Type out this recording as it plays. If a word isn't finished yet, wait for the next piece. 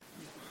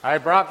I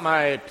brought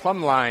my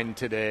plumb line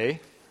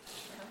today.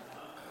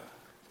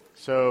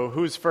 So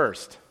who's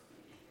first?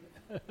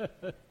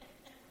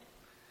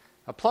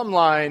 A plumb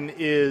line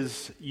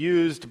is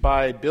used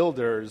by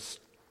builders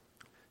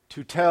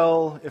to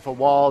tell if a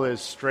wall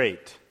is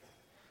straight,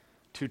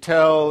 to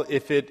tell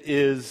if it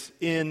is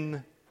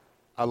in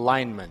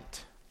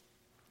alignment.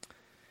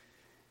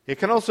 It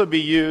can also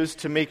be used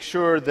to make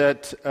sure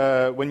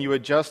that when you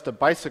adjust a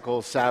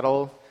bicycle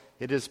saddle,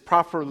 it is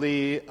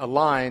properly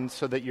aligned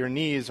so that your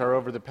knees are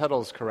over the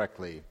pedals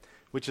correctly,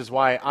 which is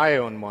why I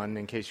own one,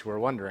 in case you were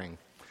wondering.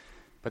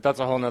 But that's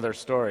a whole other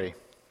story.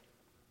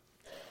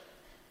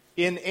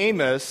 In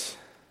Amos,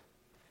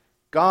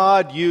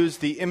 God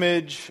used the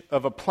image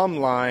of a plumb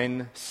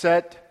line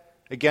set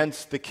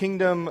against the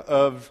kingdom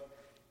of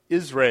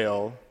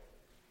Israel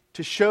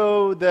to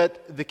show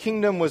that the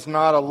kingdom was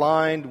not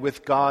aligned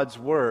with God's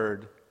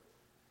word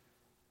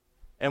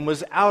and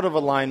was out of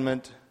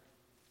alignment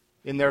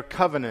in their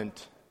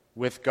covenant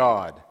with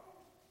God.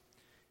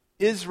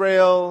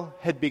 Israel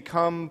had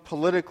become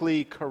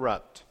politically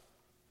corrupt.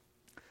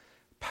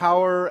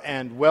 Power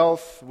and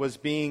wealth was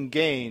being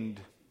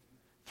gained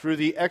through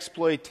the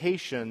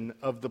exploitation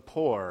of the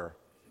poor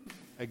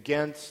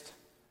against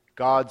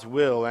God's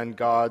will and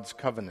God's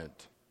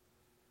covenant.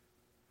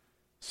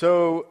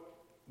 So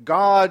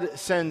God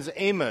sends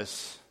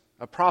Amos,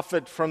 a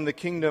prophet from the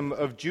kingdom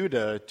of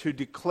Judah, to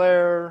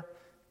declare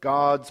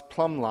God's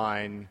plumb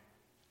line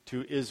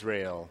to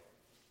Israel.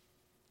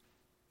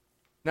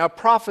 Now,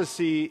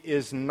 prophecy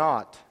is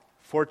not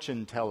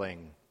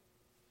fortune-telling.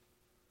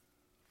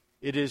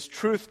 It is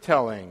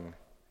truth-telling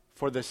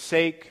for the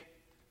sake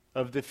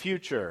of the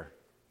future.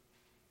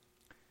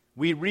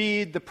 We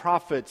read the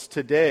prophets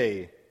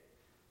today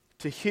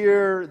to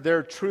hear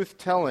their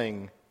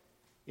truth-telling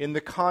in the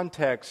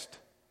context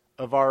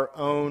of our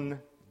own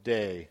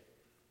day.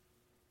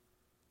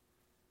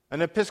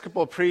 An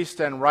Episcopal priest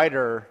and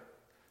writer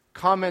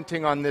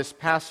commenting on this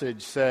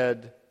passage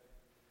said,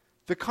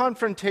 "The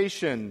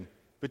confrontation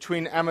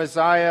between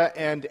Amaziah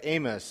and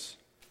Amos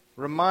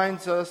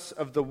reminds us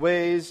of the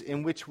ways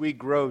in which we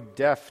grow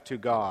deaf to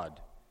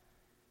God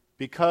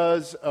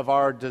because of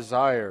our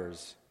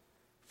desires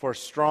for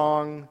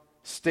strong,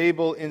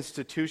 stable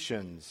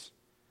institutions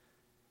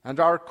and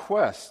our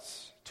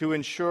quests to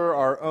ensure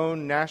our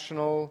own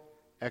national,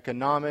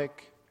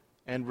 economic,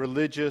 and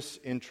religious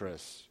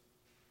interests.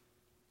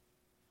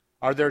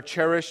 Are there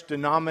cherished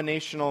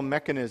denominational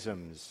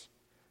mechanisms,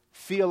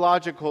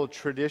 theological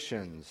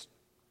traditions,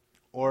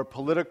 or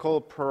political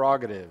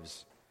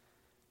prerogatives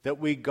that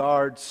we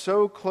guard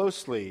so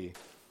closely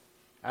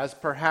as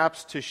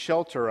perhaps to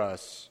shelter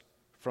us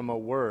from a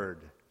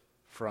word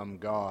from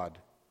God?"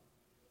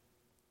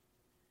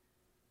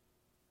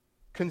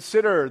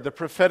 Consider the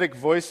prophetic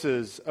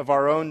voices of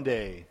our own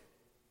day,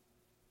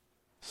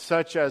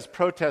 such as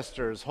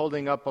protesters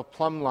holding up a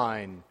plumb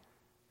line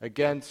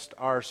against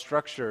our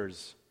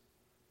structures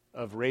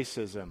of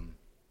racism,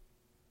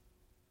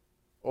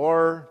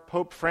 or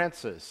Pope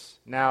Francis.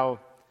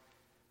 Now,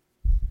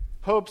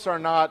 popes are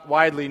not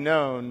widely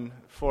known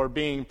for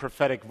being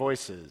prophetic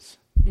voices.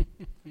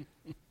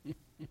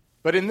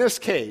 But in this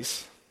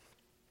case,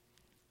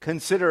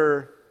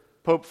 consider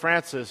Pope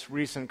Francis'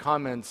 recent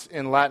comments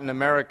in Latin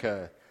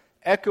America,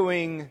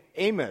 echoing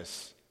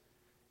Amos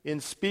in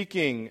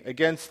speaking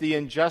against the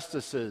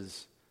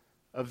injustices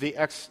of the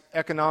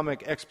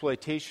economic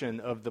exploitation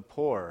of the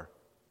poor,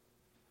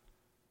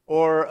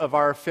 or of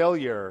our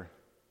failure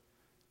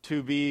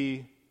to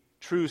be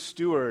true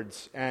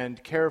stewards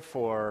and care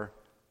for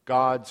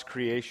God's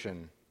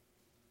creation.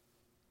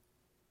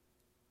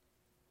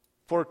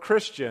 For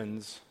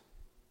Christians,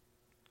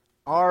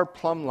 our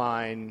plumb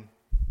line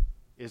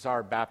is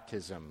our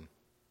baptism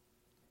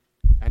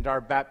and our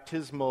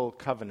baptismal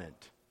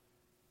covenant,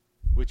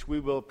 which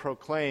we will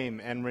proclaim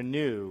and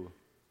renew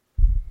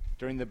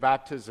during the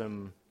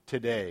baptism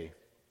today.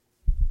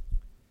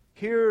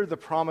 Hear the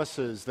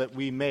promises that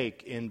we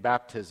make in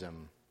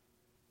baptism.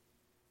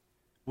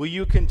 Will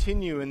you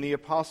continue in the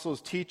apostles'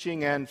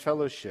 teaching and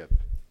fellowship,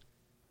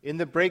 in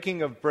the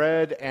breaking of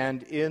bread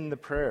and in the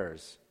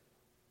prayers?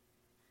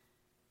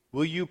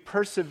 Will you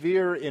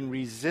persevere in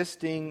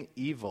resisting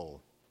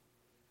evil?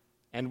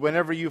 And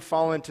whenever you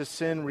fall into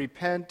sin,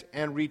 repent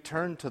and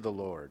return to the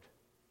Lord?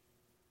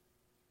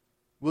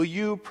 Will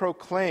you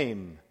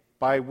proclaim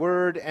by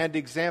word and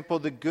example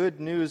the good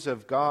news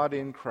of God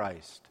in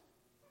Christ?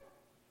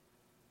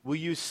 Will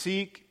you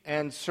seek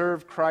and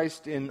serve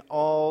Christ in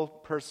all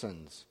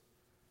persons,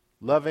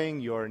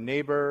 loving your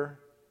neighbor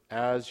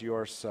as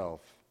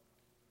yourself?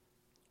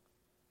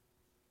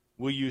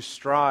 Will you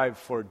strive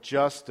for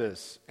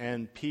justice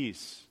and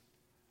peace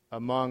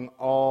among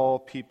all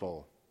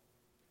people,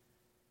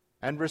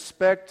 and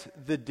respect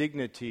the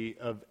dignity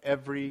of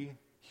every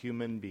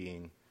human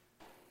being?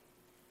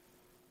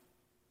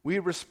 We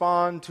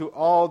respond to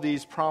all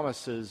these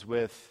promises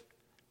with,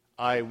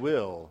 "I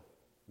will,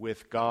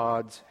 with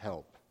God's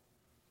help."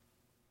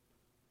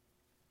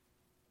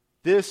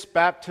 This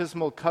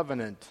baptismal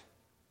covenant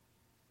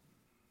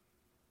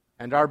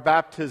and our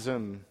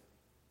baptism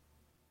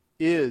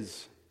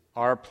is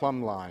our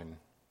plumb line.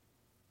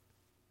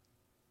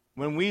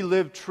 When we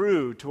live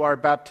true to our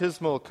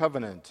baptismal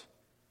covenant,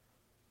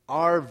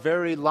 our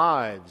very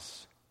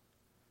lives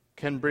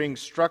can bring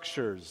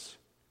structures,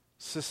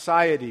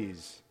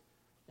 societies,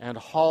 and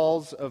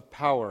halls of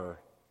power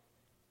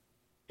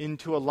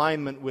into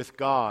alignment with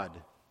God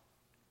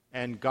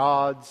and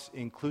God's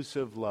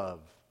inclusive love.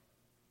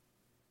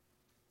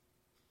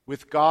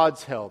 With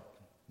God's help,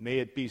 may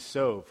it be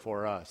so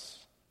for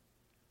us.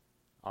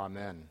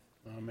 Amen.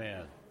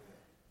 Amen.